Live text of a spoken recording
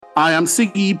I am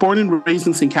Siggy, born and raised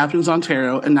in St. Catharines,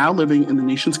 Ontario, and now living in the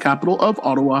nation's capital of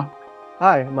Ottawa.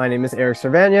 Hi, my name is Eric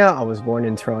Servania. I was born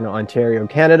in Toronto, Ontario,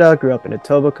 Canada, grew up in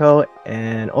Etobicoke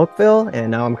and Oakville,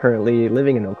 and now I'm currently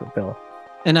living in Oakville.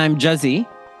 And I'm Juzzy,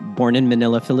 born in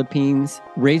Manila, Philippines,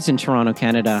 raised in Toronto,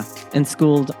 Canada, and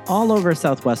schooled all over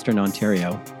southwestern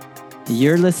Ontario.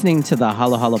 You're listening to the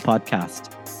Halo Halo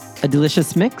podcast, a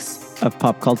delicious mix of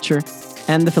pop culture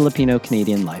and the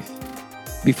Filipino-Canadian life.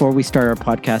 Before we start our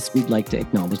podcast, we'd like to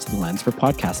acknowledge the lands we're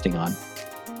podcasting on.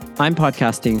 I'm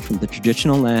podcasting from the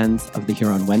traditional lands of the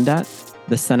Huron-Wendat,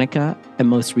 the Seneca, and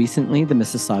most recently, the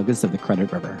Mississaugas of the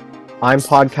Credit River. I'm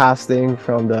podcasting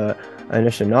from the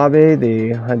Anishinaabe,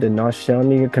 the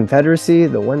Haudenosaunee Confederacy,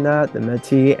 the Wendat, the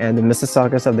Métis, and the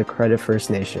Mississaugas of the Credit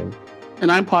First Nation.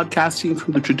 And I'm podcasting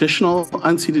from the traditional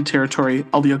unceded territory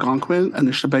of the Algonquin and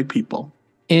Anishinaabe people.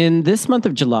 In this month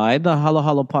of July, the Halo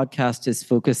Halo podcast is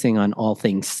focusing on all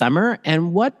things summer.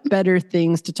 And what better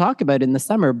things to talk about in the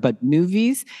summer but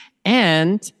movies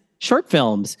and short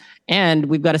films? And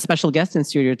we've got a special guest in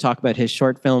studio to talk about his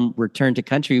short film, Return to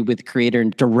Country, with creator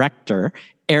and director,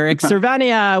 Eric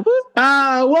Servania. Woo!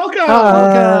 Welcome.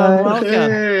 Welcome.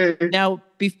 Hey. Now,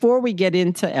 before we get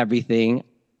into everything,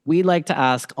 we like to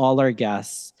ask all our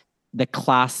guests the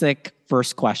classic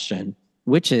first question,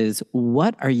 which is,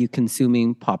 what are you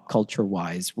consuming pop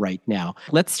culture-wise right now?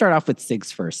 Let's start off with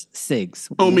Sigs first.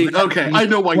 Sigs. Oh, me. Okay. I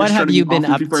know why you're What have starting you off been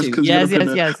with up me first, to? 'cause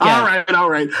you're Yes. All right. Tell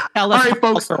us All right, pop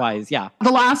folks. culture-wise, yeah.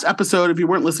 The last episode, if you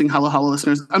weren't listening, Hello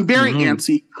listeners, I'm very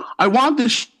antsy. I want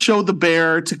this show, The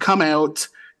Bear, to come out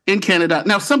in Canada.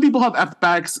 Now, some people have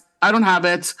FX. I don't have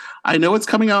it. I know it's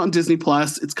coming out on Disney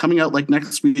Plus. It's coming out like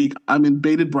next week. I'm in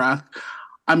bated breath.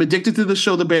 I'm addicted to the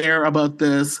show, The Bear, about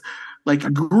this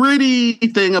like gritty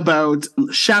thing about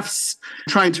chefs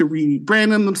trying to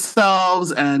rebrand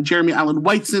themselves, and Jeremy Allen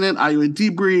White's in it, Ayo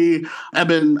Edebiri,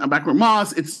 Eben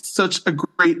Moss. It's such a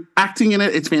great acting in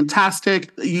it. It's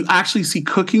fantastic. You actually see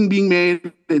cooking being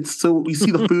made. It's so you see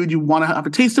the food, you want to have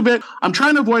a taste of it. I'm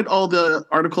trying to avoid all the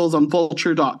articles on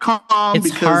vulture.com It's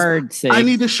because hard, Sig. I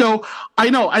need to show.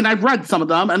 I know, and I've read some of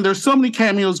them, and there's so many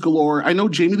cameos galore. I know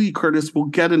Jamie Lee Curtis will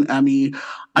get an Emmy.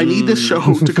 I need this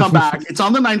show to come back. It's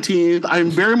on the 19th.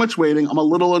 I'm very much waiting. I'm a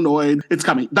little annoyed. It's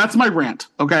coming. That's my rant,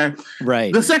 okay?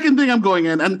 Right. The second thing I'm going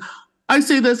in, and I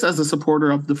say this as a supporter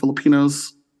of the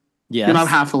Filipinos. Yes. You're not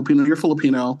half Filipino. You're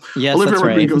Filipino. Yes, Olivia that's right.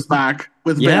 Rodrigo's back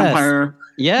with Yes. Vampire.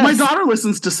 Yes. My daughter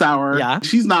listens to Sour. Yeah.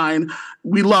 She's 9.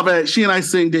 We love it. She and I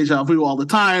sing Deja Vu all the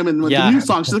time. And with Yeah. the new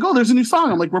song, she's like, oh, there's a new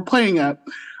song. I'm like, we're playing it.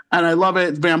 And I love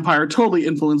it. Vampire, totally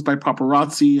influenced by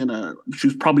paparazzi. And she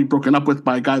was probably broken up with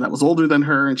by a guy that was older than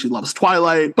her. And she loves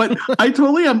Twilight. But I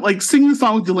totally am like singing the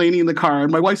song with Delaney in the car.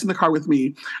 And my wife's in the car with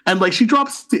me. And like she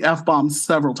drops the F-bomb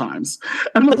several times.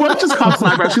 And my wife just caught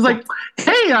my breath. She's like,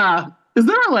 hey, is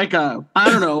there like an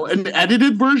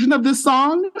edited version of this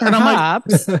song? And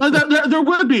Perhaps. I'm like, there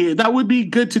would be. That would be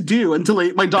good to do.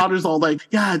 Until my daughter's all like,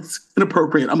 yeah, it's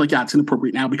inappropriate. I'm like, yeah, it's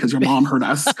inappropriate now because your mom heard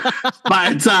us.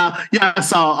 But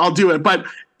yes, I'll do it. But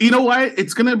you know what?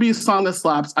 It's going to be a song that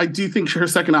slaps. I do think her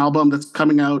second album that's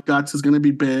coming out, Guts, is going to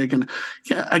be big. And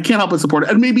I can't help but support it.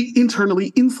 And maybe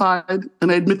internally, inside,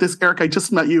 and I admit this, Eric, I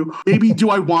just met you. Maybe do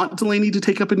I want Delaney to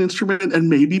take up an instrument and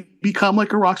maybe become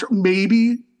like a rock star?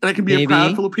 Maybe. And I can be a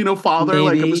proud Filipino father,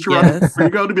 like a Mr.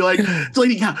 Rodrigo, to be like,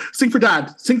 Delaney, yeah, sing for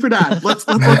dad. Let's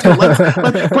go.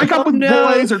 Let's break up with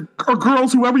boys or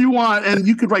girls, whoever you want, and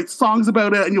you could write songs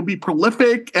about it, and you'll be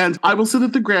prolific. And I will sit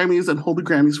at the Grammys and hold the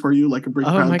Grammys for you, like a big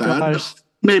proud dad. Gosh.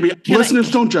 Maybe.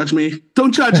 Listeners, don't judge me.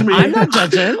 Don't judge me. I'm not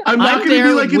judging. I'm not going to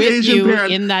be like an Asian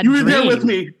parent. In that you were there dream. with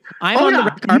me. I'm on the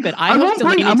red carpet. I won't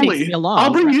bring Emily. Takes me along.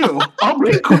 I'll bring you. I'll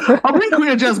bring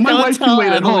Queen Jazz. My wife can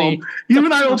wait at home. You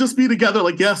and I will just be together.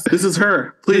 Like, yes, this is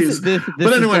her. Please. This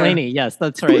but anyway, is Delaney. Yes,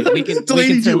 that's right. We can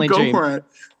certainly go dream. for it.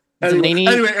 Delaney,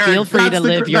 Eric, feel free to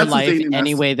live your life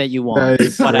any way that you want. Nice.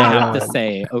 Is what I have to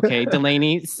say. Okay,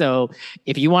 Delaney. So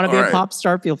if you want to be a pop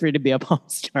star, feel free to be a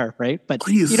pop star, right? But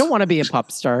if you don't want to be a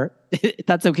pop star,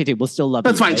 that's okay too. We'll still love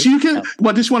you. That's fine. Right? So you can.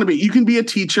 What does she want to be? You can be a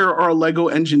teacher or a Lego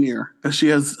engineer, as she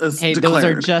has Hey, declared. those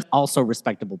are just also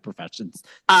respectable professions.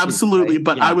 Absolutely, right?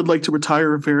 but Yeah. I would like to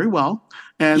retire very well.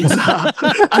 And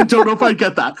I don't know if I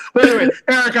get that. But anyway,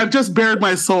 Eric, I've just bared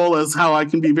my soul as how I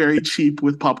can be very cheap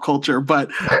with pop culture. But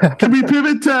can we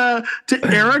pivot to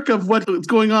Eric of what's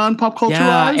going on pop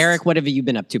culture-wise? Yeah, Eric, what have you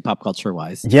been up to pop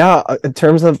culture-wise? Yeah, in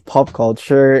terms of pop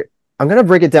culture, I'm going to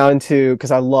break it down to, because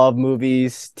I love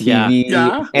movies, TV,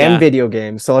 and video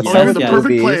games. So let's start with the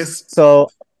movies. Place.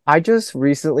 So I just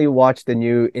recently watched the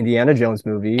new Indiana Jones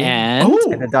movie. And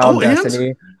the Dial of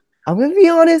Destiny. I'm gonna be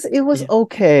honest, it was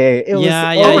okay. It was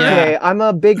Yeah, okay. yeah. I'm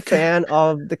a big fan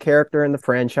of the character and the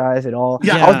franchise and all.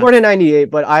 Yeah. I was born in '98,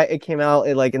 but it came out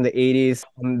like in the '80s.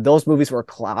 Those movies were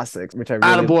classics, which I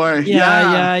really Attaboy.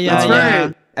 Yeah, That's yeah.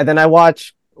 right. And then I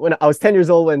watched when I was 10 years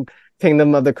old when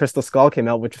Kingdom of the Crystal Skull came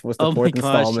out, which was the Oh my fourth gosh,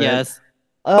 installment. yes.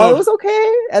 It was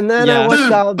okay. And then I Yeah. watched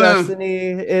Dial of Destiny.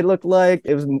 It looked like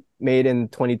it was made in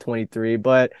 2023,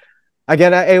 but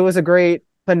again, it was a great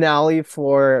finale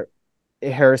for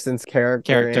Harrison's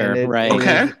character. And right.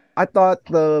 Okay. I thought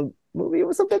the movie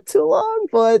was a bit too long,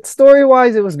 but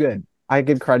story-wise, it was good. I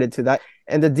give credit to that.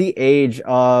 And the de-age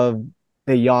of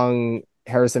the young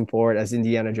Harrison Ford as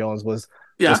Indiana Jones was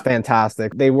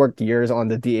fantastic. They worked years on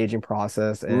the de-aging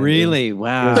process. And really?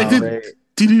 Wow. Like,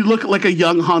 did you look like a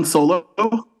young Han Solo?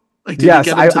 Like, did yes,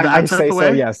 you get into that I type say of so.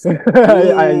 way? Yes, Ooh,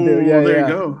 I do. Yeah, there yeah.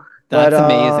 you go. That's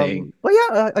amazing. But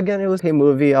yeah, again, it was a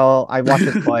movie. I watched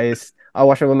it twice. I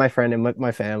watched it with my friend and with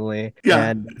my family. Yeah.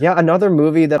 And yeah, another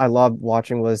movie that I loved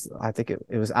watching was, I think it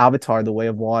was Avatar: The Way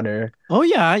of Water. Oh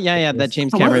yeah. That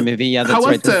James Cameron movie. Yeah, that's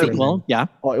right. The sequel. Yeah.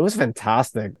 Oh, it was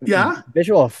fantastic. Yeah.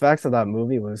 Visual effects of that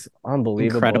movie was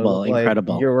unbelievable.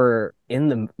 Incredible. You were in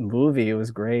the movie. It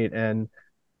was great. And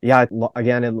yeah,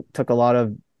 again, it took a lot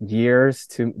of years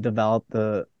to develop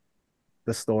the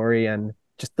story and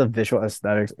just the visual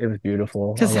aesthetics. It was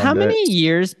beautiful. Because how many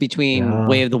years between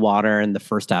Way of the Water and the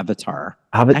first Avatar?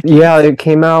 It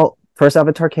came out. First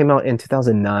Avatar came out in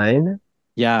 2009.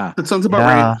 Yeah, that sounds about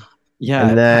right. Yeah,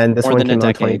 and then this more one than came a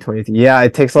out in decade. 2023. Yeah,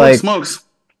 it takes Smokes.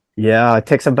 Yeah, it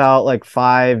takes about like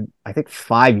 5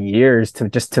 years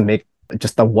to make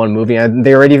just the one movie, and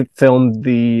they already filmed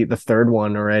the third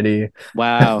one already.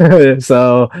 Wow.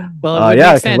 So well, it would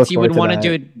make sense. You would want to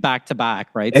do it back to back,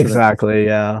 right? Exactly.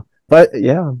 Yeah. But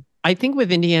yeah. I think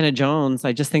with Indiana Jones,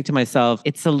 I just think to myself,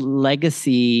 it's a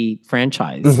legacy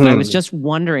franchise. And I was just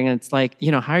wondering, and it's like,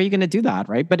 how are you going to do that,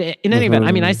 right? But in any event,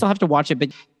 I mean, I still have to watch it, but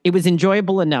it was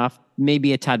enjoyable enough,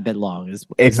 maybe a tad bit long.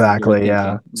 Exactly,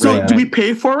 yeah. So do we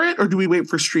pay for it or do we wait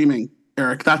for streaming,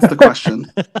 Eric? That's the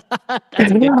question.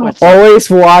 That's a good question. Always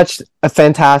watch a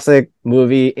fantastic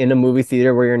movie in a movie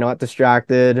theater where you're not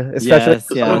distracted,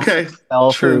 especially okay.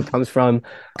 Who comes from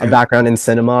a background in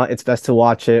cinema. It's best to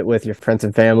watch it with your friends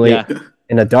and family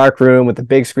in a dark room with a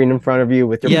big screen in front of you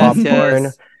with your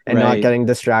popcorn and not getting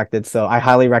distracted. So I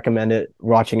highly recommend it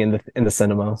watching in the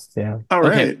cinema. Yeah. All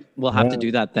right. Okay, we'll have to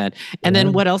do that then. And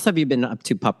then what else have you been up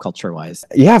to pop culture wise?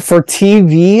 Yeah, for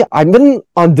TV, I've been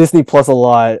on Disney Plus a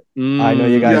lot. I know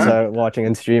you guys are watching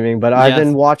and streaming, but I've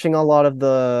been watching a lot of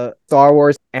the Star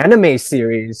Wars anime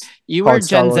series. You are a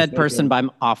Gen Z person, but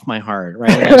I'm off my heart, right?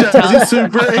 Jazzy's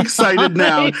super excited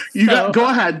now. Go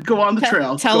ahead. Go on the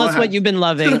trail. Tell us what you've been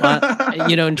loving,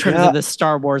 in terms of the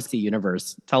Star Wars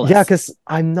universe. Tell us. Yeah, because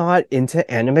I'm not into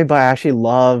anime, but I actually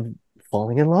love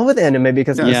falling in love with anime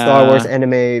because of the Star Wars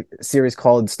anime series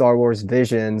called Star Wars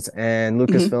Visions, and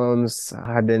Lucasfilms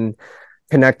have been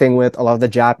connecting with a lot of the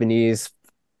Japanese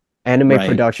anime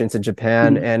productions in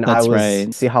Japan, and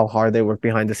see how hard they work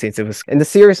behind the scenes. And the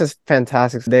series is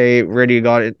fantastic. They really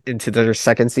got it into their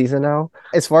second season now.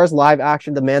 As far as live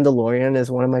action, The Mandalorian is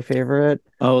one of my favorite.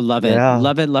 Oh, love it.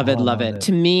 Love it.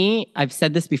 To me, I've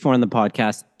said this before on the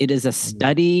podcast, it is a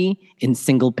study in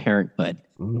single parenthood.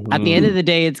 At the end of the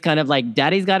day, it's kind of like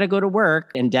daddy's got to go to work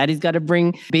and daddy's got to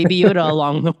bring baby Yoda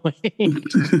along the way.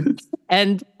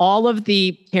 And all of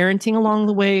the parenting along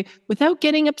the way without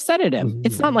getting upset at him.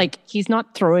 It's not like he's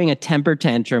not throwing a temper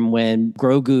tantrum when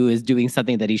Grogu is doing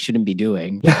something that he shouldn't be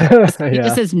doing. He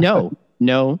just says no,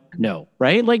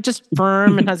 right? Like just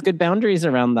firm and has good boundaries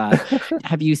around that.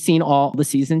 Have you seen all the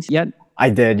seasons yet?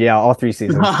 I did, yeah, all 3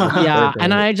 seasons.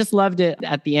 And I just loved it.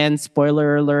 At the end,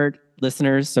 spoiler alert,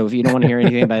 listeners. So if you don't want to hear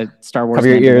anything about Star Wars,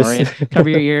 cover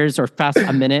your ears or fast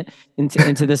a minute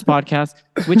into this podcast,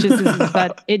 which is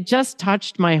that it just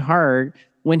touched my heart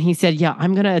when he said, yeah,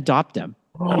 I'm going to adopt him.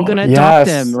 I'm going to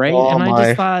adopt him. Right. I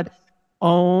just thought,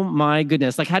 oh my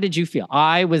goodness. Like, how did you feel?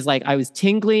 I was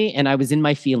tingly and I was in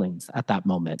my feelings at that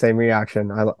moment. Same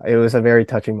reaction. It was a very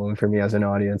touching moment for me as an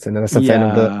audience. And as a fan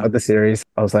of the series,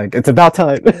 I was like, it's about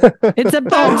time. It's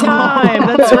about time.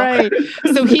 That's right.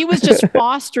 So he was just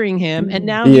fostering him and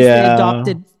now he's the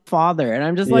adopted father. And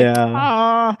I'm just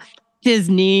like,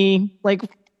 Disney, like,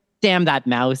 damn that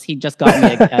mouse. He just got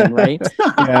me again, right?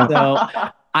 So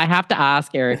I have to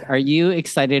ask, Eric, are you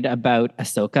excited about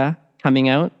Ahsoka coming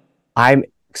out?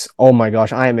 Oh my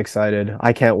gosh, I am excited.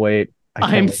 I can't wait.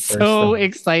 I'm so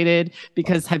excited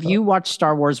because have you watched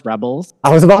Star Wars Rebels?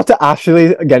 I was about to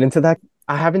actually get into that.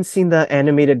 I haven't seen the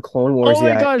animated Clone Wars Oh my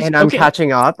yet, gosh, and I'm okay.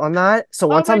 catching up on that. So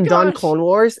once my I'm done gosh. Clone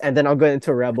Wars, and then I'll go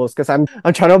into Rebels because I'm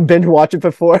trying to binge watch it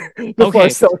before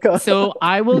Ahsoka. So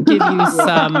I will give you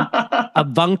some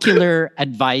avuncular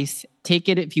advice. Take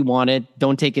it if you want it.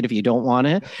 Don't take it if you don't want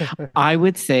it. I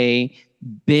would say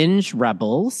binge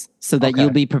Rebels so that you'll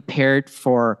be prepared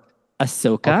for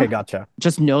Ahsoka. Okay, gotcha.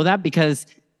 Just know that because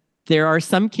there are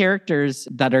some characters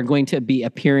that are going to be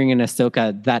appearing in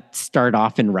Ahsoka that start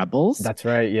off in Rebels. That's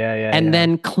right. Yeah. And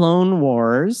then Clone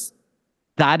Wars,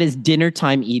 that is dinner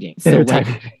time eating. Dinner So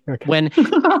time. when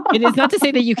it is not to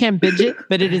say that you can't binge it,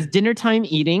 but it is dinner time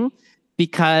eating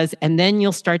and then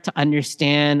you'll start to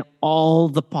understand all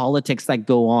the politics that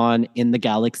go on in the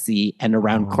galaxy and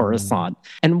around Coruscant.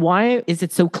 And why is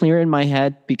it so clear in my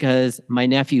head? Because my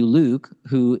nephew Luke,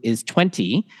 who is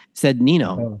 20, said,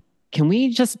 Nino, can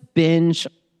we just binge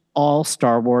all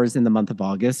Star Wars in the month of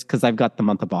August? Because I've got the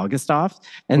month of August off.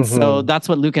 And so that's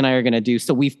what Luke and I are going to do.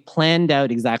 So we've planned out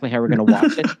exactly how we're going to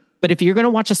watch it. But if you're going to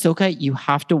watch Ahsoka, you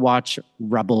have to watch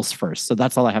Rebels first. So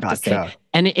that's all I have to say.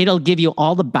 And it'll give you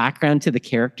all the background to the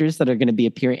characters that are going to be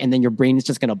appearing. And then your brain is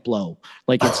just going to blow.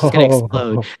 Like it's just going to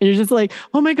explode. And you're just like,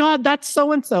 oh my God, that's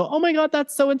so-and-so. Oh my God,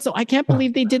 that's so-and-so. I can't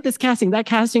believe they did this casting. That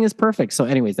casting is perfect. So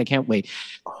anyways, I can't wait.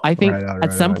 I think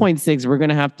at some point, Sigs, we're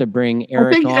going to have to bring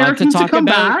Eric on to talk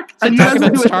about and you guys will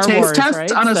do Star a taste Wars, test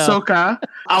right? on Ahsoka.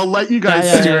 I'll let you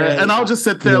guys do it. And I'll just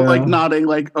sit there like nodding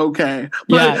like, okay.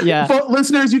 But for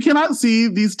listeners, you cannot see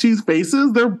these two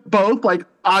faces. They're both like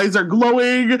eyes are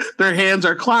glowing. Their hands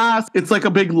are clasped. It's like a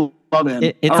big love-in.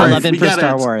 It's a love-in for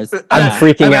Star Wars. I'm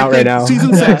freaking out right now.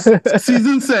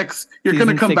 Season 6. You're going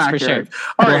to come back, for Eric. Sure.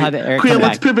 All right, Kuya,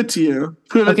 let's pivot to you.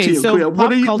 So Kuya,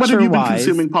 what have you been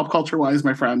consuming pop culture-wise,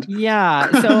 my friend?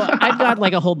 Yeah, so I've got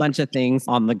like a whole bunch of things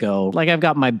on the go. Like I've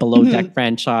got my Below Deck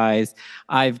franchise.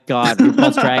 I've got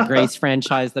RuPaul's Drag Race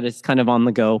franchise that is kind of on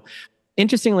the go.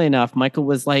 Interestingly enough, Michael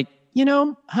was like,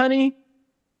 honey,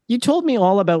 you told me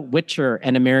all about Witcher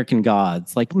and American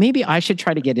Gods. Like maybe I should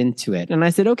try to get into it. And I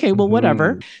said, okay, well,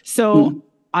 whatever. So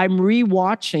I'm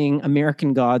rewatching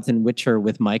American Gods and Witcher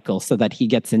with Michael so that he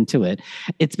gets into it.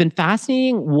 It's been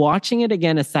fascinating watching it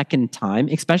again a second time,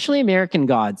 especially American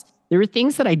Gods. There were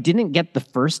things that I didn't get the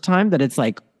first time that it's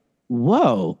like,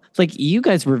 whoa, like you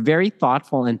guys were very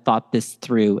thoughtful and thought this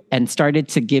through and started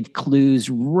to give clues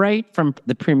right from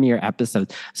the premiere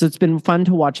episode. So it's been fun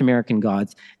to watch American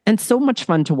Gods and so much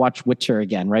fun to watch Witcher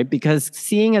again, right? Because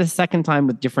seeing it a second time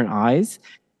with different eyes,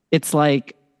 it's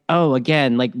like, oh,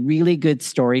 again, like really good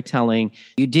storytelling.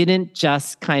 You didn't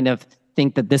just kind of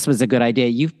think that this was a good idea.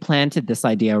 You've planted this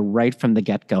idea right from the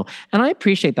get-go. And I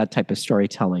appreciate that type of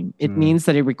storytelling. It means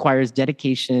that it requires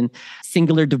dedication,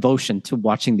 singular devotion to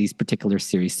watching these particular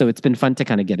series. So it's been fun to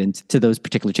kind of get into those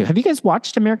particular two. Have you guys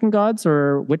watched American Gods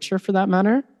or Witcher for that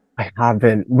matter? I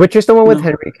haven't. Witcher's the one with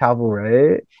Henry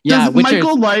Cavill, right? Yeah. Does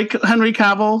Michael like Henry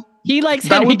Cavill? He likes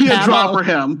that Henry would be Cavill. A draw for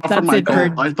him. That's for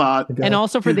Michael, I thought. And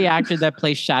also for the actor that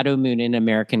plays Shadow Moon in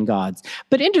American Gods.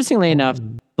 But interestingly enough,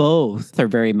 both are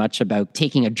very much about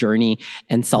taking a journey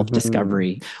and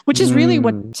self-discovery, which is really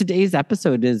what today's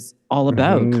episode is all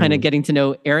about. Kind of getting to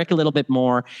know Eric a little bit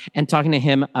more and talking to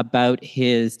him about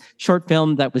his short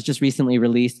film that was just recently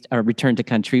released, Return to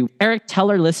Country. Eric, tell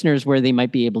our listeners where they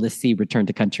might be able to see Return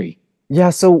to Country.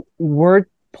 Yeah, so we're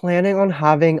planning on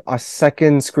having a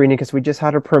second screening because we just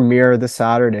had a premiere this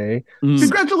Saturday.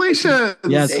 Congratulations!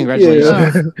 Yes,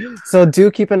 congratulations. So do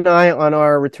keep an eye on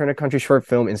our Return to Country short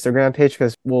film Instagram page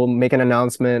because we'll make an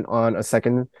announcement on a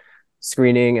second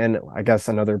screening and I guess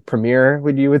another premiere,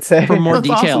 you would say. For more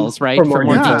details, awesome. Right? For more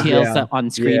details on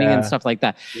screening and stuff like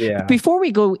that. Yeah. Before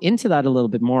we go into that a little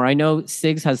bit more, I know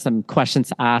Sigs has some questions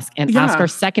to ask and ask our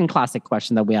second classic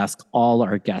question that we ask all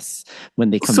our guests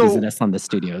when they come visit us on the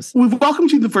studios. We've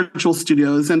welcomed you to the virtual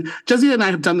studios, and Jesse and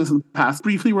I have done this in the past.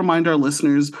 Briefly remind our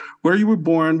listeners where you were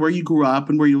born, where you grew up,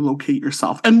 and where you locate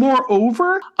yourself. And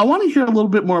moreover, I want to hear a little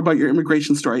bit more about your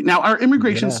immigration story. Now, our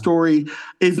immigration story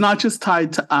is not just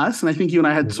tied to us, and I think you and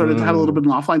I had sort of had a little bit of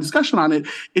an offline discussion on it.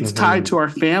 It's tied to our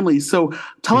family. So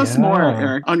tell us more,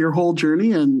 Eric, on your whole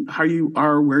journey and how you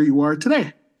are where you are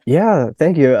today. Yeah,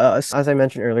 thank you. As I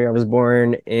mentioned earlier, I was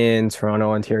born in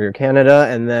Toronto, Ontario, Canada,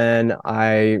 and then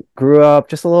I grew up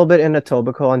just a little bit in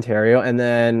Etobicoke, Ontario, and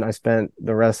then I spent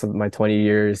the rest of my 20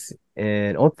 years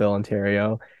in Oakville,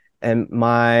 Ontario. And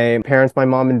my parents, my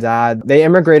mom and dad, they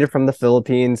immigrated from the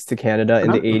Philippines to Canada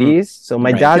in the 80s. So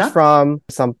my dad's from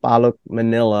Sampaloc,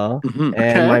 Manila,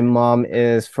 and my mom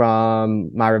is from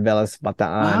Mariveles,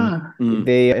 Bataan.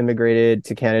 They immigrated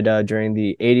to Canada during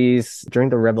the 80s, during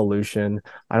the revolution.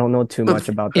 I don't know too much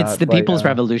about that. It's the People's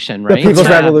Revolution, right? The People's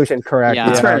Revolution, correct. Yeah.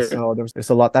 That's right. So there's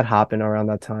a lot that happened around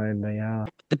that time. But yeah.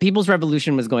 The People's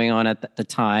Revolution was going on at the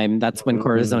time. That's when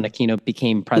Corazon Aquino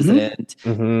became president.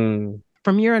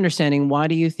 From your understanding, why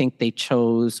do you think they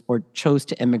chose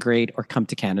to immigrate or come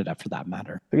to Canada for that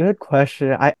matter? Good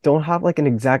question. I don't have like an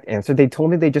exact answer. They told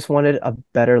me they just wanted a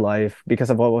better life because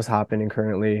of what was happening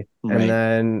currently. Right. And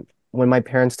then when my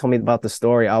parents told me about the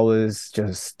story, I was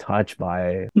just touched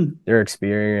by their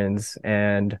experience.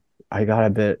 And I got a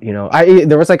bit,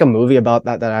 there was like a movie about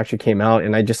that actually came out,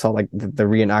 and I just saw like the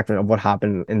reenactment of what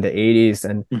happened in the 80s,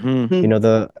 and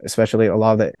especially a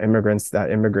lot of the immigrants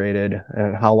that immigrated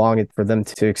and how long it for them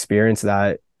to experience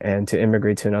that and to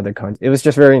immigrate to another country. It was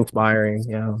just very inspiring.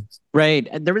 Yeah. Right.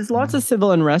 There was lots of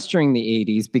civil unrest during the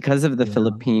 80s because of the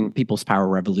Philippine People's Power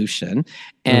Revolution,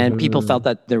 and people felt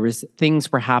that things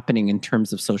were happening in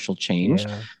terms of social change,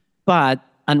 but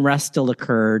unrest still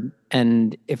occurred,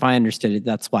 and if I understood it,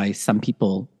 that's why some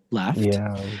people left.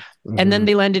 And then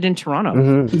they landed in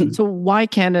Toronto. So why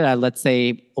Canada, let's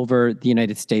say, over the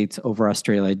United States, over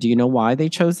Australia? Do you know why they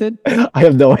chose it? I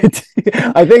have no idea.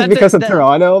 I think because of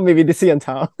Toronto, maybe to see in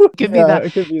town. Could be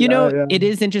that. It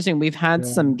is interesting. We've had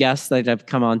some guests that have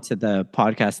come onto the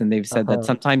podcast, and they've said that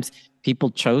sometimes people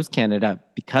chose Canada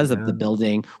because of the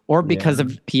building, or because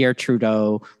of Pierre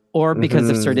Trudeau, or because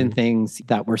of certain things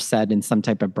that were said in some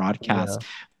type of broadcast.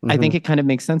 I think it kind of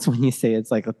makes sense when you say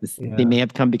it's like they may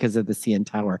have come because of the CN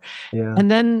Tower. And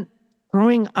then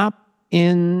growing up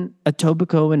in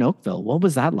Etobicoke and Oakville, what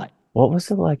was that like? What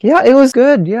was it like? Yeah, it was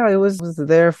good. Yeah, I was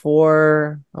there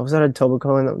I was at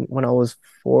Etobicoke when I was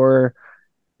 4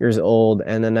 years old,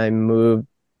 and then I moved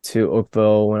to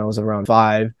Oakville when I was around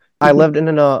 5. I lived in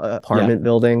an apartment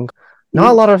building. Not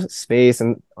a lot of space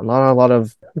and not a lot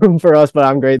of room for us, but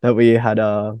I'm great that we had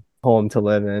a home to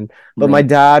live in. But my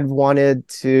dad wanted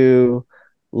to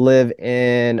live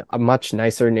in a much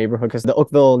nicer neighborhood because the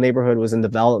Oakville neighborhood was in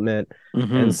development.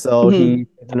 And so he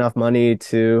had enough money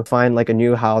to find like a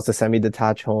new house, a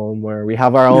semi-detached home where we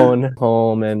have our own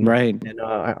home and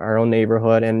our own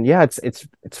neighborhood. And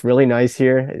it's really nice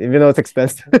here, even though it's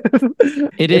expensive.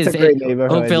 It's a great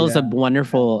neighborhood. Oakville is a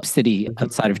wonderful city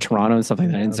outside of Toronto and stuff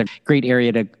like that. It's a great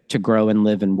area to grow and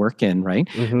live and work in, right?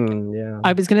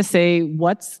 I was going to say,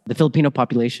 what's the Filipino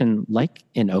population like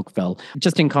in Oakville?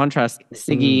 Just in contrast,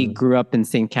 Siggy grew up in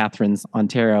St. Catharines,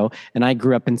 Ontario, and I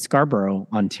grew up in Scarborough,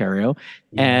 Ontario.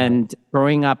 And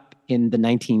growing up in the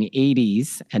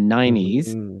 1980s and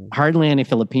 90s, hardly any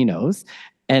Filipinos,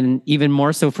 and even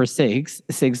more so for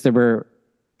Sigs, there were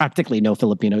practically no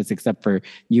Filipinos except for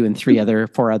you and 4 other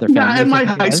families. Yeah, and my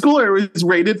high school, it was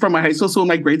rated from my high school. So in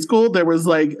my grade school, there was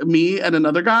like me and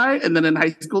another guy. And then in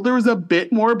high school, there was a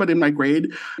bit more. But in my grade,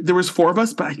 there was 4 of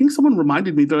us. But I think someone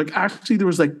reminded me, they're like, actually, there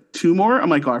was like 2 more.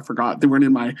 I'm like, oh, I forgot. They weren't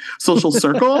in my social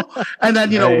circle. And then,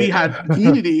 we had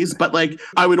communities, but like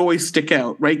I would always stick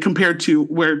out, right? Compared to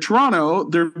where Toronto,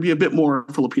 there'd be a bit more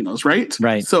Filipinos, right?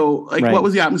 Right. So like, what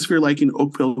was the atmosphere like in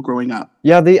Oakville growing up?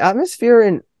 Yeah, the atmosphere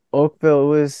in Oakville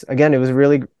was a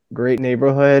really great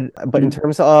neighborhood, but in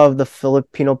terms of the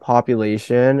Filipino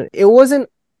population, it wasn't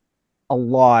a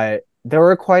lot. There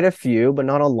were quite a few, but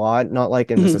not a lot, not like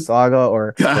in Mississauga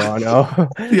or Toronto.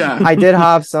 I did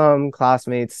have some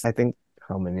classmates, I think,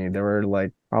 how many? There were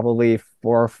like probably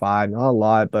 4 or 5, not a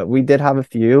lot, but we did have a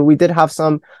few. We did have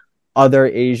some other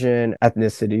Asian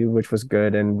ethnicity, which was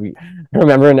good. And I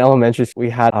remember in elementary, we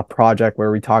had a project where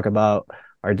we talk about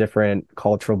our different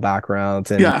cultural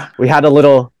backgrounds, and we had a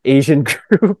little Asian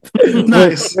group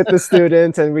with the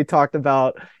students, and we talked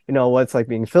about what's like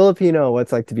being Filipino,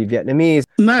 what's like to be Vietnamese.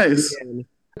 And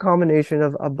a combination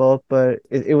of both, but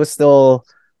it was still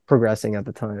progressing at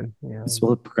the time. It's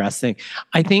still progressing.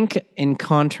 I think in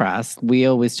contrast, we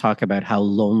always talk about how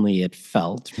lonely it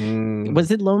felt.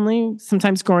 Was it lonely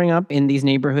sometimes growing up in these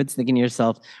neighborhoods, thinking to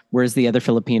yourself, where's the other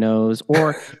Filipinos?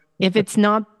 Or if it's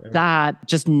not that,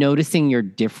 just noticing your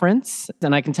difference.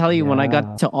 And I can tell you, when I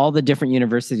got to all the different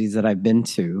universities that I've been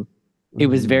to, it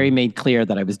was very made clear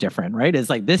that I was different, right? It's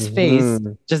like this face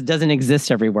just doesn't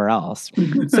exist everywhere else.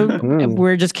 So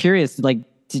we're just curious, like,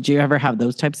 did you ever have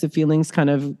those types of feelings kind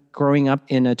of growing up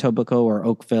in Etobicoke or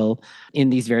Oakville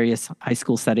in these various high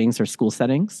school settings or school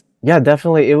settings? Yeah,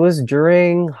 definitely. It was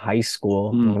during high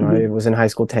school. When I was in high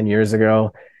school 10 years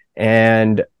ago.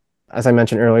 And as I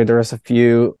mentioned earlier, there was a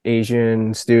few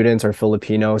Asian students or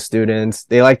Filipino students.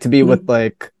 They like to be with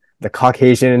like the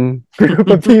Caucasian group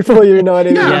of people, you know what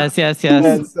I mean? Yes.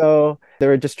 And so they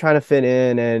were just trying to fit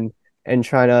in and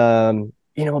trying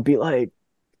to be like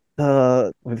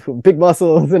with big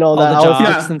muscles and all that. The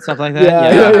jocks and stuff like that.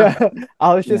 Yeah.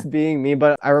 I was just being me,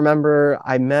 but I remember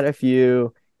I met a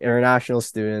few international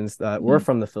students that were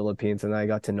from the Philippines, and I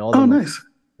got to know them. Oh, nice.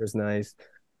 It was nice.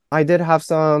 I did have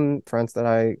some friends that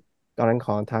I got in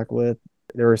contact with.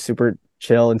 They were super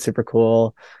chill and super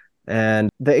cool. And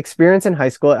the experience in high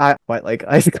school, I quite like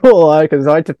high school a lot because it's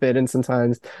hard to fit in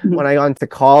sometimes. When I got into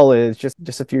college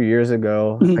just a few years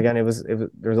ago, again, there was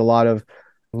a lot of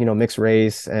mixed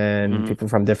race and people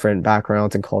from different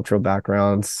backgrounds and cultural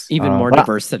backgrounds. Even more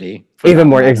diversity. Even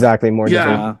more, exactly, more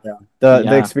Yeah. diversity.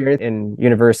 The experience in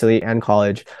university and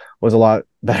college was a lot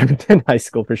better than high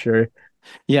school for sure.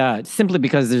 Yeah, simply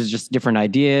because there's just different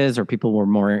ideas, or people were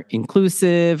more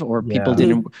inclusive, or people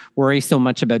didn't worry so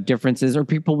much about differences, or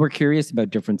people were curious about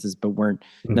differences but weren't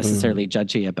necessarily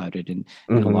judgy about it in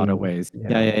a lot of ways.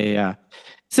 Yeah.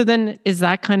 So then, is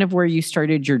that kind of where you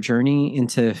started your journey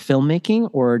into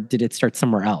filmmaking, or did it start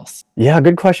somewhere else? Yeah,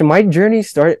 good question. My journey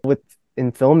started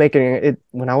in filmmaking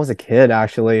when I was a kid,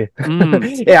 actually.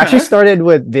 It actually started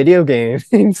with video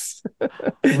games.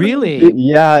 Really?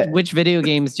 Yeah. Which video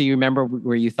games do you remember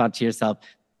where you thought to yourself,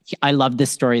 I love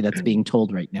this story that's being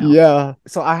told right now? Yeah.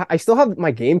 So I still have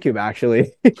my GameCube,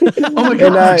 actually. Oh my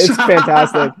gosh. And it's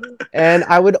fantastic. And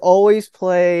I would always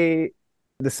play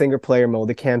the single player mode,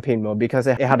 the campaign mode, because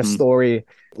it had a story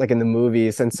like in the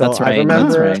movies. And so I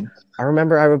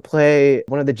remember I would play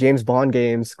one of the James Bond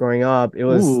games growing up. It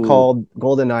was called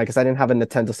GoldenEye because I didn't have a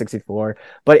Nintendo 64,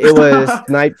 but it was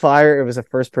Nightfire. It was a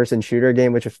first person shooter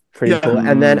game, which was pretty cool.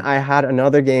 And then I had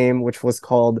another game which was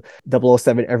called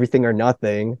 007 Everything or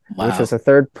Nothing, which was a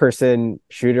third person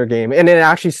shooter game. And it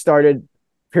actually started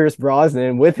Pierce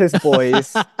Brosnan with his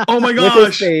voice. Oh my gosh. With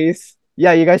his face.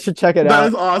 Yeah, you guys should check it out. That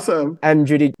is awesome. And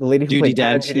the lady who played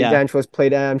Dench, Judi Dench was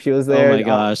played She was there. Oh my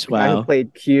gosh, The guy who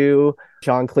played Q,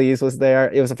 John Cleese, was there.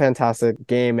 It was a fantastic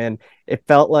game, and it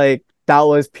felt like that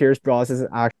was Pierce Brosnan's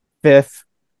fifth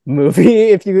movie,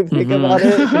 if you think about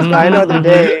it.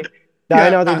 Die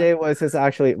Another Day was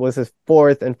his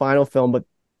fourth and final film, but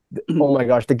oh my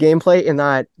gosh, the gameplay in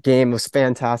that game was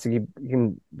fantastic. You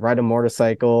can ride a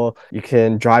motorcycle, you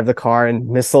can drive the car, and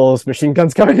machine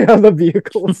guns coming out of the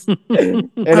vehicles.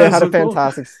 And it had a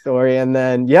fantastic story. And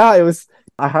then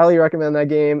I highly recommend that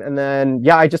game. And then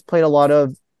I just played a lot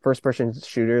of first person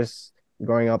shooters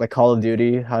growing up. Like Call of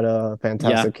Duty had a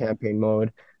fantastic campaign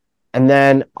mode. And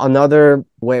then another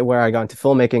way where I got into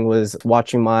filmmaking was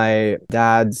watching my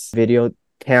dad's video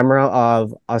camera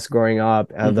of us growing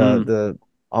up, of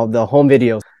the home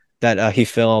videos that he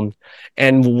filmed,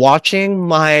 and watching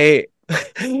me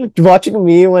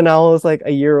when I was like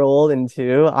a year old and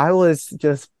two, I was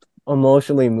just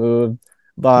emotionally moved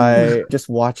by just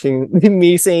watching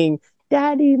me saying,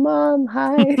 "Daddy, Mom,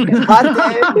 hi,"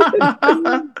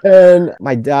 and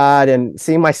my dad, and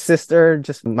seeing my sister,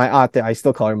 just my ate, I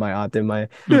still call her my ate, my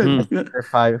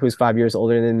sister who's 5 years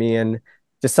older than me, and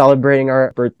just celebrating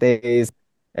our birthdays,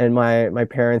 and my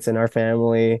parents and our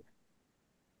family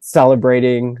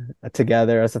celebrating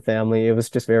together as a family. It was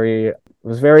very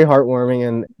heartwarming,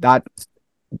 and that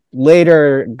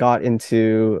later got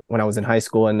into when I was in high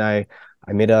school, and I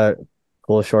made a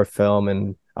cool short film,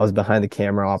 and I was behind the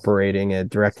camera operating it,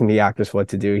 directing the actors what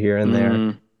to do here and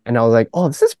there. And I was like, oh,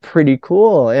 this is pretty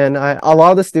cool. And a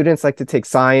lot of the students like to take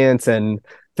science and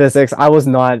physics. I was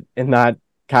not in that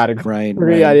category.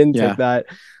 Right. I didn't take that.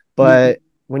 But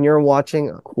when you're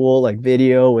watching a cool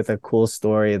video with a cool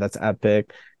story that's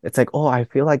epic, it's like, oh, I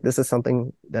feel like this is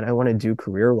something that I want to do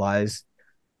career-wise.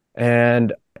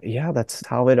 And that's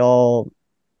how it all,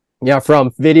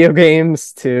 from video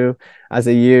games to as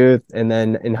a youth, and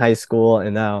then in high school,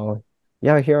 and now,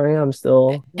 here I am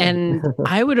still. And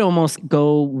I would almost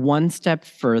go one step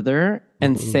further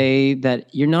and say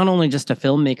that you're not only just a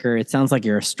filmmaker, it sounds like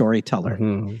you're a storyteller.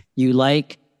 You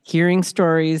like hearing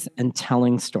stories and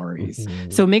telling stories.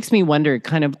 So it makes me wonder,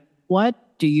 kind of, what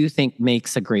do you think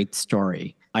makes a great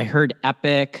story? I heard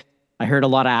epic. I heard a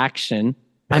lot of action.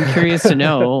 I'm curious to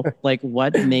know,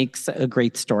 what makes a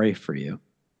great story for you?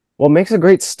 What makes a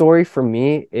great story for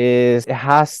me is it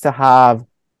has to have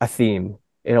a theme.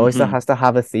 It always has to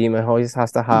have a theme. It always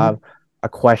has to have a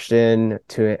question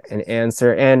to an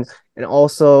answer, and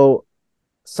also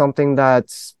something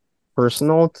that's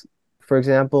personal. For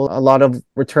example, a lot of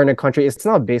Return to Country, it's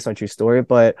not based on true story,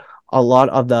 but a lot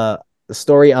of the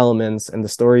story elements and the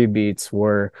story beats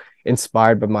were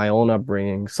inspired by my own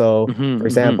upbringing. So, for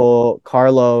example,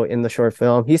 Carlo in the short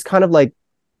film, he's kind of like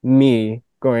me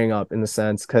growing up in the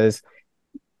sense, because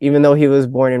even though he was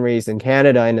born and raised in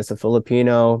Canada and is a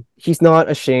Filipino, he's not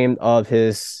ashamed of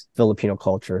his Filipino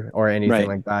culture or anything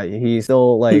like that. He's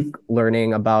still like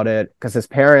learning about it because his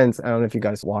parents, I don't know if you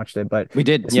guys watched it, but we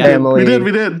did. His family,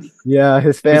 we did. Yeah,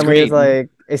 his family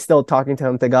is still talking to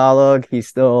him Tagalog.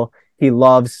 He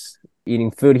loves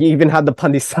eating food. He even had the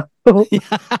pandesal.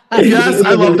 Yes,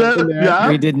 I loved it. Yeah,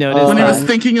 we did notice when he was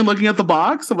thinking and looking at the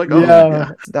box. I'm like, oh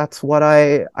yeah. That's what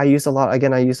I use a lot.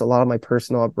 Again, I use a lot of my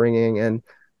personal upbringing and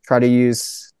try to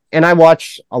use. And I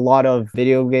watch a lot of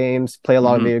video games, play a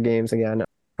lot of video games again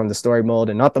from the story mode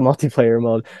and not the multiplayer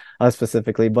mode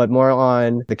specifically, but more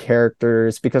on the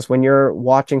characters, because when you're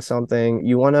watching something,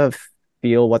 you want to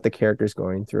feel what the character's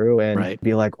going through and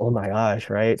be like, oh my gosh,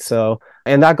 right? So,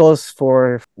 and that goes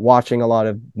for watching a lot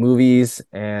of movies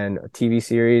and TV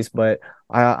series, but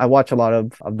I watch a lot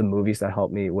of the movies that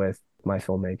help me with my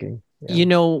filmmaking. Yeah. You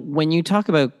know, when you talk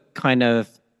about kind of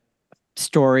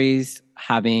stories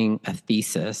having a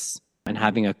thesis and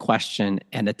having a question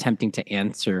and attempting to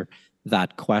answer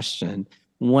that question,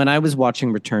 when I was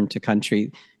watching Return to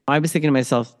Country, I was thinking to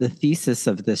myself, the thesis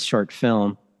of this short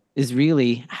film is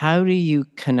really, how do you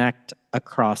connect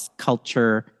across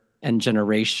culture and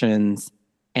generations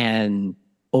and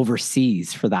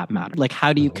overseas for that matter? Like,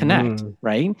 how do you connect,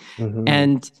 right?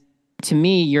 And to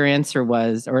me, your answer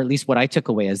was, or at least what I took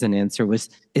away as an answer was,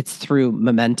 it's through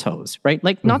mementos, right?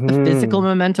 Like not the physical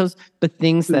mementos, but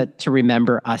things that to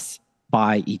remember us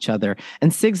by each other.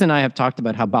 And Sigs and I have talked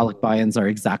about how Balikbayans are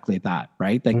exactly that,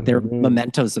 right? Like they're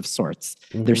mementos of sorts.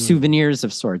 They're souvenirs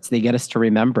of sorts. They get us to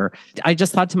remember. I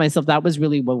just thought to myself, that was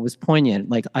really what was poignant.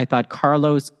 Like I thought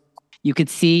Carlos, you could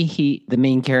see the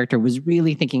main character was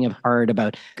really thinking hard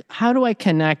about, how do I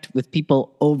connect with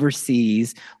people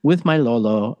overseas with my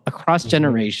Lolo across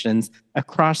generations,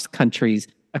 across countries,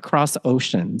 across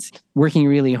oceans, working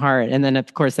really hard. And then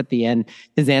of course at the end,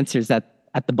 his answers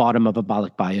at the bottom of a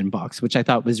Balikbayan box, which I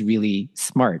thought was really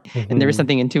smart. And there was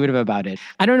something intuitive about it.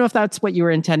 I don't know if that's what you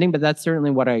were intending, but that's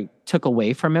certainly what I took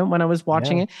away from it when I was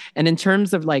watching it. And in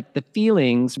terms of like the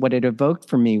feelings, what it evoked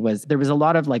for me was there was a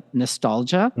lot of like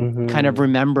nostalgia, kind of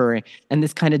remembering, and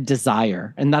this kind of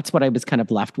desire. And that's what I was kind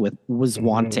of left with, was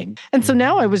wanting. And so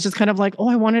now I was just kind of like, oh,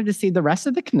 I wanted to see the rest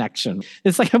of the connection.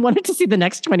 It's like I wanted to see the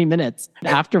next 20 minutes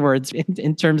afterwards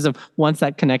in terms of once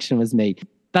that connection was made.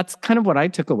 That's kind of what I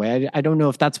took away. I don't know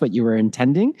if that's what you were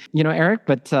intending, Eric,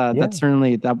 but that's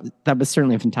certainly that was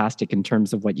certainly fantastic in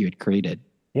terms of what you had created.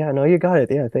 Yeah, no, you got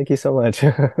it. Yeah, thank you so much.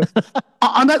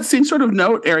 On that same sort of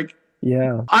note, Eric,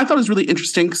 I thought it was really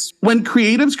interesting when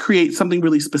creatives create something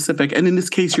really specific, and in this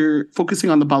case, you're focusing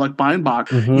on the Balikbayan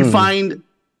box, you find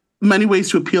many ways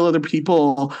to appeal to other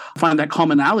people, find that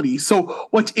commonality. So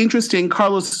what's interesting,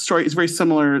 Carlos' story is very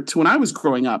similar to when I was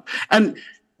growing up. And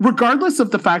regardless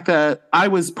of the fact that I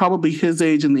was probably his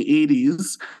age in the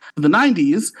 80s, the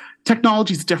 90s,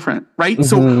 technology is different, right?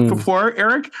 So before,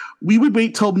 Eric, we would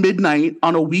wait till midnight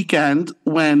on a weekend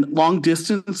when long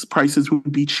distance prices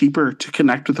would be cheaper to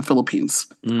connect with the Philippines.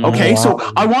 Okay, so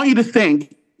I want you to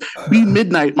think,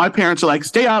 midnight, my parents are like,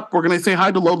 stay up, we're going to say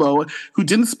hi to Lolo, who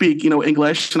didn't speak,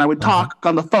 English, and I would talk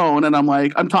on the phone, and I'm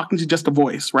like, I'm talking to just a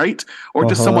voice, right? Or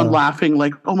just someone laughing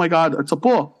like, oh my God, it's a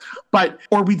bull.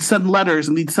 Or we'd send letters,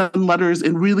 and they'd send letters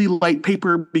in really light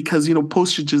paper because,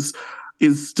 postage is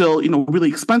still, really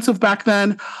expensive back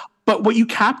then. But what you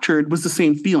captured was the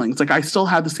same feelings. Like I still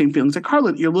had the same feelings. Like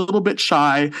Carla, you're a little bit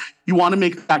shy. You want to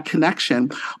make that connection.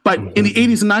 But in the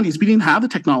 80s and 90s, we didn't have the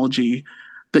technology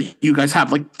that you guys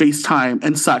have, like FaceTime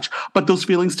and such, but those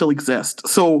feelings still exist.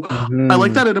 So I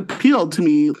like that it appealed to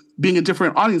me, being a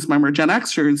different audience member, Gen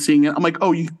Xer, and seeing it. I'm like,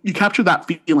 oh, you capture that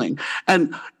feeling.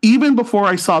 And even before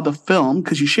I saw the film,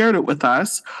 because you shared it with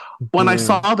us, when I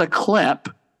saw the clip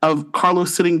of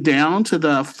Carlos sitting down to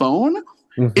the phone,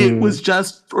 it was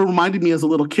just, it reminded me as a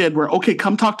little kid where, okay,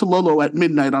 come talk to Lolo at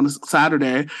midnight on a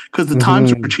Saturday because the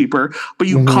times are cheaper, but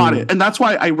you caught it. And that's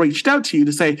why I reached out to you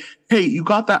to say, hey, you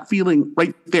got that feeling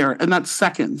right there. And that's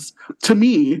seconds. To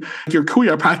me, you're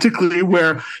Kuya practically,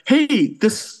 where, hey,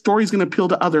 this story is going to appeal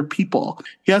to other people.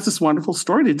 He has this wonderful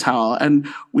story to tell, and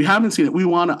we haven't seen it. We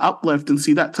want to uplift and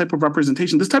see that type of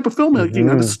representation, this type of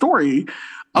filmmaking, and a story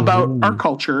about our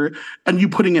culture, and you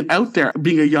putting it out there,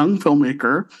 being a young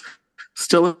filmmaker,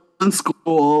 still in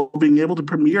school, being able to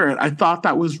premiere it. I thought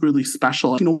that was really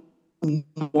special.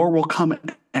 More will come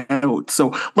out.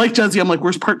 So like Jesse, I'm like,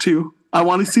 where's part 2? I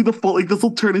want to see the full, this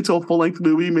will turn into a full-length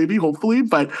movie, maybe, hopefully,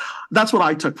 but that's what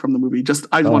I took from the movie.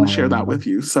 I want to share that with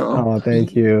you. So,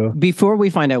 thank you. Before we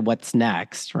find out what's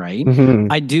next, right?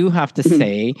 I do have to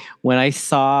say, when I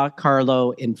saw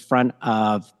Carlo in front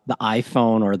of the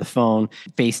iPhone or the phone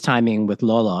FaceTiming with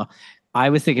Lola, I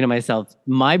was thinking to myself,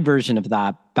 my version of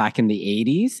that back in the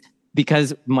 80s,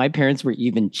 because my parents were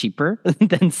even cheaper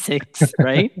than Six,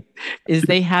 right? Is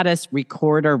they had us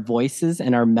record our voices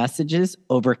and our messages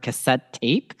over cassette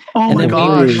tape. Oh and my then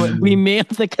gosh. we mailed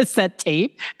the cassette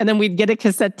tape, and then we'd get a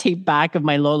cassette tape back of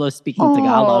my Lolo speaking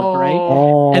Tagalog, right?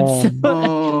 Oh. And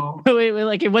so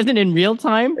it wasn't in real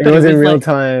time. It was in real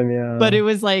time, yeah. But it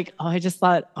was like, I just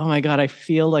thought, oh my God, I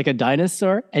feel like a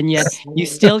dinosaur. And yet you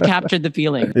still captured the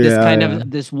feeling. This kind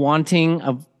of this wanting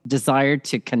of desire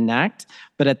to connect,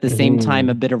 but at the same time,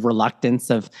 a bit of reluctance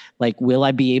of like, will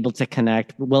I be able to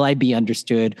connect? Will I be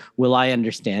understood? Will I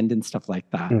understand? And stuff like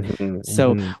that.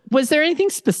 So was there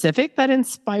anything specific that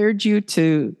inspired you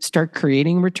to start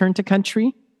creating Return to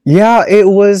Country? Yeah, it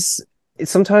was.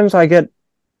 Sometimes I get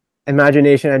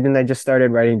imagination and then I just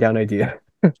started writing down ideas.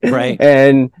 Right.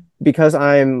 And because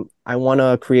I want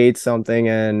to create something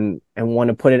and want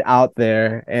to put it out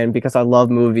there, and because I love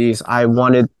movies, I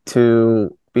wanted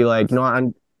to be like,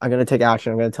 I'm going to take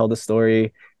action. I'm going to tell the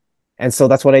story. And so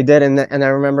that's what I did. And I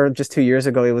remember just 2 years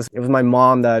ago, it was my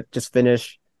mom that just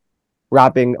finished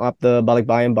wrapping up the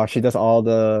Balikbayan box. She does all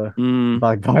the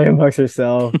Balikbayan box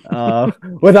herself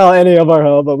without any of our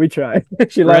help, but we try.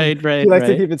 She likes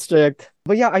to keep it strict.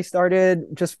 But yeah, I started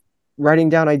just writing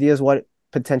down ideas, what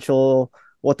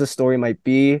the story might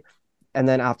be. And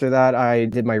then after that, I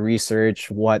did my research,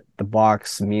 what the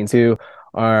box means to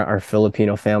our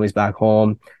Filipino families back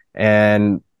home.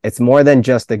 And it's more than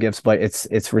just the gifts, but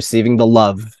it's receiving the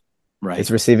love. Right.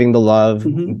 It's receiving the love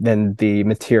than the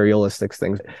materialistic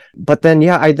things. But then,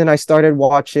 yeah, I started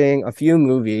watching a few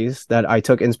movies that I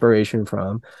took inspiration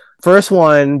from. First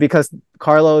one, because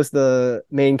Carlo's the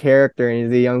main character and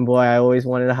he's a young boy, I always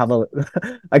wanted to have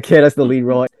a kid as the lead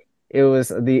role. It was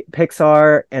the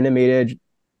Pixar animated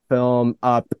film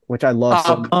Up, which I love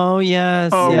so much. Oh,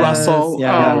 yes. Oh, yes. Russell.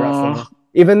 Yeah, Russell.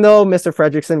 Even though Mr.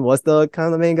 Fredrickson was the kind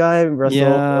of the main guy, Russell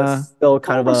was still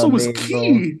kind of Russell a was main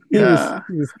key. role.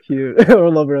 He was cute. I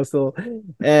love Russell.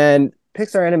 And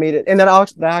Pixar animated, and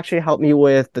that actually helped me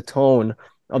with the tone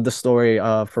of the story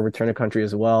for Return to Country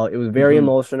as well. It was very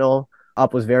emotional.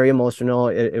 Up was very emotional.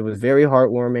 It was very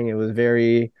heartwarming. It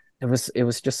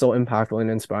was just so impactful and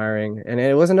inspiring. And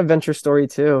it was an adventure story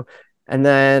too. And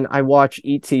then I watched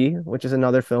E.T., which is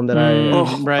another film that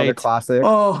another classic.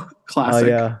 Oh, classic.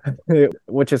 Yeah.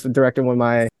 Which is directed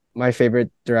by my favorite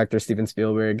director, Steven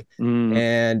Spielberg.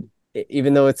 And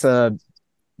even though it's a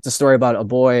story about a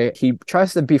boy, he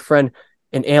tries to befriend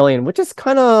an alien, which is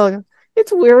kind of,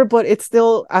 it's weird, but it's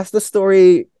still, as the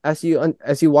story, as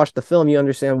you watch the film, you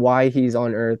understand why he's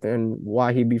on Earth and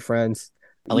why he befriends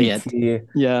Elliot. E.T.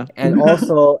 Yeah. And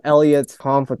also Elliot's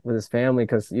conflict with his family,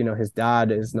 because his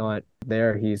dad is not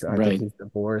there. I think he's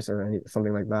divorced or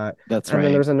something like that. That's right. And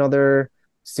then there's another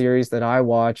series that I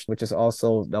watched, which is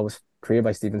also, that was created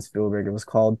by Steven Spielberg. It was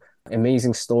called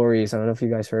Amazing Stories. I don't know if you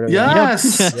guys heard of it.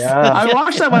 Yes. Yeah. I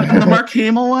watched that one, the Mark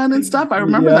Hamill one and stuff. I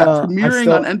remember that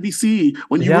premiering on NBC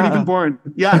when you weren't even born.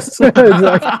 Yes.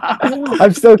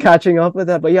 I'm still catching up with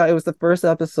that. But yeah, it was the first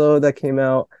episode that came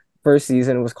out, first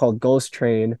season. It was called Ghost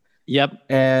Train. Yep.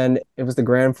 And it was the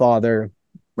grandfather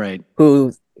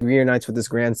who reunites with his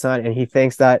grandson, and he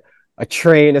thinks that a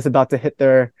train is about to hit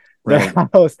their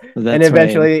house. And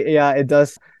eventually, it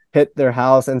does hit their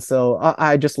house. And so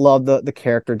I just love the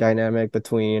character dynamic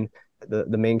between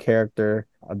the main character,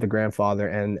 the grandfather,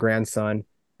 and grandson.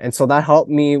 And so that helped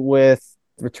me with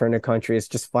Return to Country. It's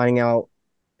just finding out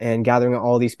and gathering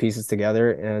all these pieces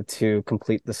together to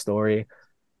complete the story.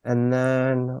 And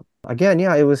then again,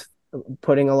 it was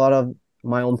putting a lot of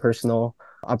my own personal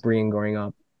upbringing growing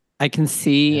up. I can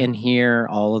see and hear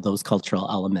all of those cultural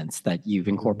elements that you've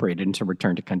incorporated into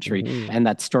Return to Country, and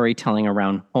that storytelling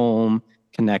around home,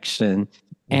 connection,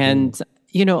 and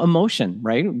emotion,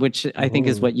 right? Which I think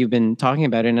is what you've been talking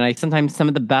about. And sometimes some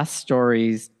of the best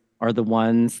stories are the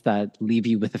ones that leave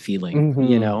you with a feeling,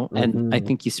 and I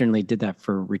think you certainly did that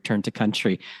for Return to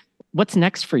Country. What's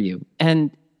next for you? And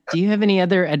do you have any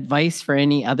other advice for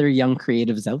any other young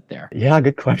creatives out there? Yeah,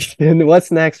 good question.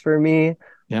 What's next for me?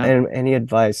 Yeah. And any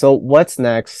advice? So what's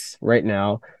next right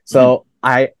now? So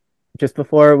just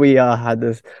before we had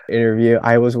this interview,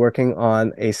 I was working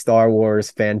on a Star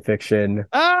Wars fan fiction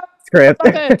script.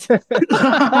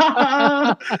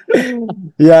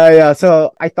 Yeah.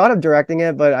 So I thought of directing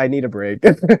it, but I need a break.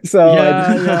 So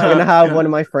I'm gonna have one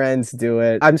of my friends do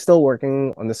it. I'm still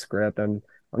working on the script. I'm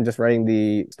just writing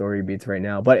the story beats right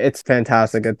now, but it's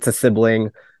fantastic. It's a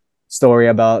sibling story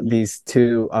about these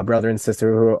two brother and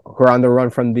sister who are on the run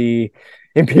from the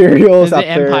Imperials The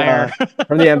Empire.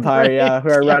 From the Empire, who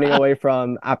are running away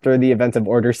from after the events of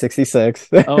Order 66.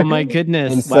 Oh my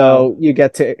goodness. And so you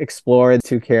get to explore the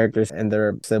two characters and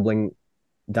their sibling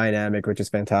dynamic, which is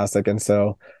fantastic. And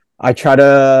so I try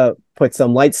to put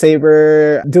some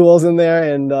lightsaber duels in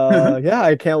there, and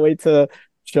I can't wait to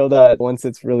show that once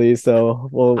it's released.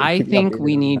 So I think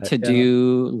we need to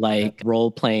do like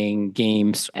role-playing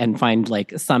games and find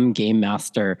like some game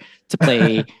master to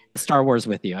play Star Wars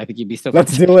with you. I think you'd be so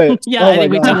Let's do it. Yeah, I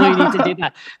think we totally need to do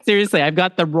that. Seriously, I've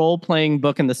got the role-playing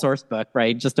book and the source book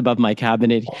right just above my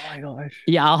cabinet. Oh my gosh.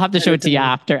 Yeah, I'll have to show it to you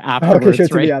afterwards,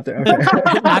 Okay, right? after.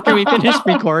 After we finish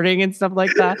recording and stuff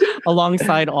like that,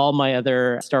 alongside all my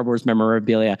other Star Wars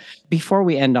memorabilia. Before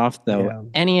we end off though,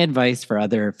 any advice for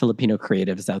other Filipino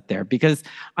creatives out there? Because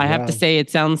I have to say, it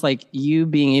sounds like you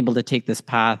being able to take this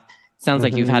path sounds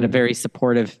like you've had a very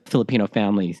supportive Filipino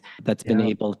families that's been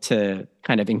able to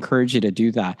kind of encourage you to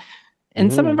do that.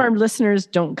 And some of our listeners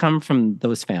don't come from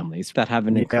those families that have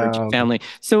an encouraging family.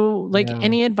 So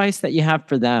any advice that you have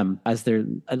for them as they're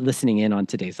listening in on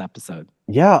today's episode?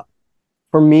 Yeah.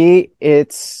 For me,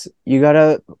 it's you got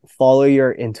to follow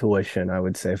your intuition, I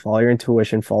would say. Follow your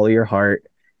intuition, follow your heart.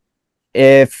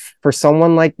 If for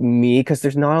someone like me, because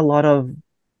there's not a lot of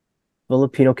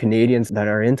Filipino Canadians that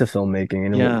are into filmmaking,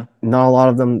 and not a lot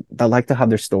of them that like to have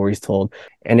their stories told.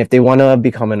 And if they want to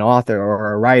become an author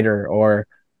or a writer or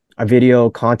a video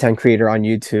content creator on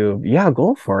YouTube,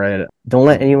 go for it. Don't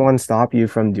let anyone stop you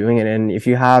from doing it. And if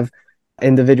you have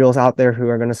individuals out there who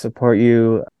are going to support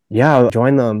you,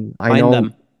 join them. Find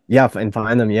them. And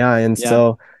find them. And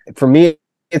so for me,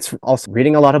 it's also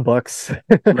reading a lot of books.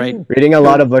 Right. Reading a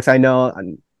lot of books. I know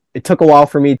it took a while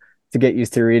for me to get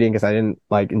used to reading because I didn't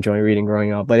enjoy reading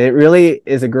growing up, but it really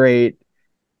is a great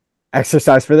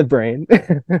exercise for the brain.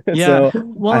 So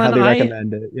well, I highly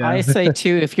recommend it. I say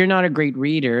too, if you're not a great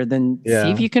reader, then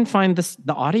see if you can find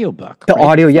the audiobook.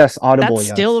 Audio, yes, Audible. That's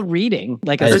still reading.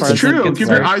 Like as far as true. Give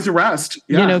your eyes a rest.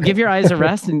 Give your eyes a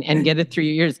rest and get it through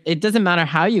your ears. It doesn't matter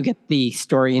how you get the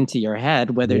story into your head,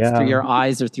 whether it's through your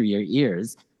eyes or through your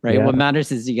ears, right? What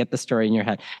matters is you get the story in your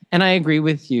head. And I agree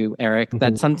with you, Eric,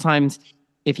 that sometimes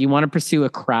if you want to pursue a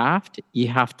craft, you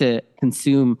have to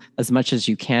consume as much as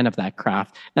you can of that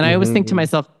craft. And I always think to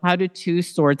myself, how do two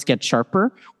swords get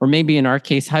sharper? Or maybe in our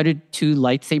case, how do two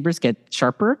lightsabers get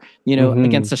sharper,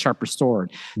 against a sharper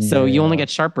sword? So you only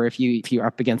get sharper if you're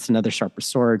up against another sharper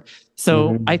sword.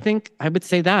 So I think I would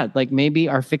say that maybe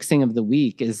our fixing of the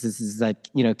week is that,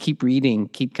 keep reading,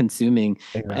 keep consuming,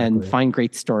 and find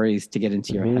great stories to get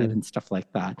into your head and stuff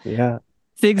like that. Yeah.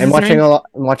 And watching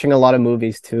a lot of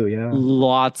movies too,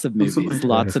 Lots of movies,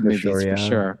 for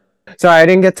sure. Sorry, I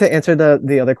didn't get to answer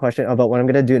the other question about what I'm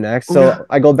gonna do next. So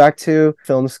I go back to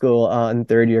film school in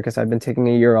third year because I've been taking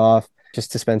a year off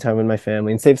just to spend time with my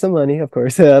family and save some money, of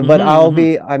course. But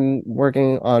I'm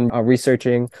working on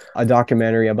researching a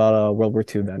documentary about a World War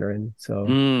II veteran.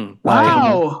 So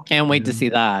wow, can't wait to see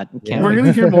that. We're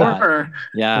gonna hear more.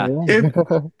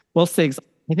 Well, Sigs,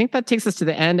 I think that takes us to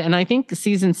the end. And I think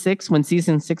when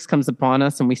season 6 comes upon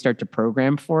us and we start to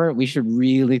program for it, we should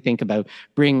really think about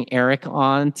bringing Eric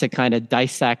on to kind of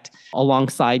dissect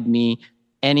alongside me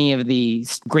any of the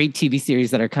great TV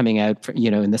series that are coming out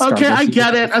in the Star Wars. Okay, I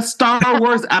get it. A Star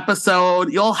Wars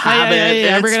episode. You'll have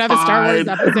it. We're going to have a Star Wars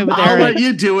episode with Eric. I'll let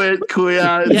you do it,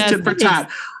 Kuya. It's tit for tat.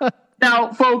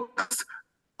 Now, folks,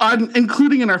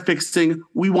 including in our fixing,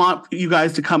 we want you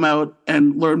guys to come out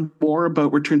and learn more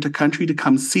about Return to Country, to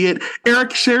come see it.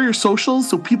 Eric, share your socials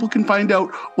so people can find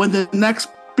out when the next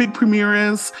big premiere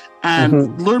is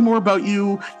and learn more about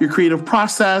you, your creative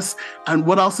process, and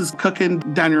what else is cooking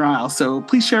down your aisle. So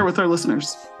please share with our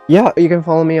listeners. Yeah, you can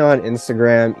follow me on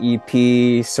Instagram,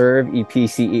 EPCerv,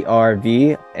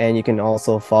 EPCERV, and you can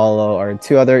also follow our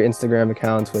two other Instagram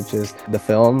accounts, which is the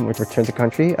film, which Return to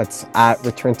Country. That's at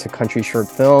Return to Country Short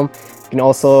Film. You can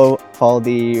also follow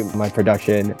my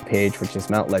production page, which is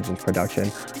Mount Legends Production.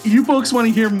 You folks want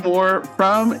to hear more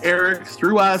from Eric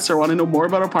through us or want to know more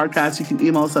about our podcast, you can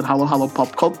email us at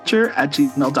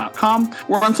halohalopopculture@gmail.com.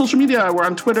 We're on social media. We're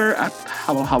on Twitter at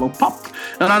halohalopop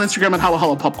and on Instagram at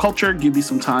halohalopopculture. Give me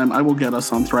some time. I will get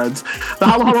us on Threads. The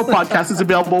Halo Halo podcast is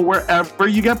available wherever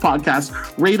you get podcasts.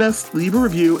 Rate us, leave a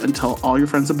review, and tell all your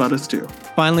friends about us too.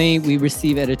 Finally, we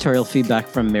receive editorial feedback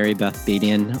from Mary Beth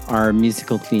Badian. Our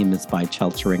musical theme is by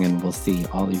Cheltering, and we'll see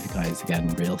all of you guys again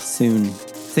real soon.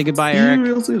 Say goodbye, Eric. See you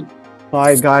real soon.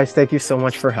 Bye, guys. Thank you so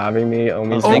much for having me.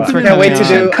 Thanks for coming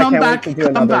on. Come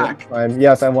back.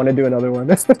 Yes, I want to do another one.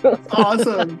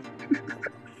 Awesome.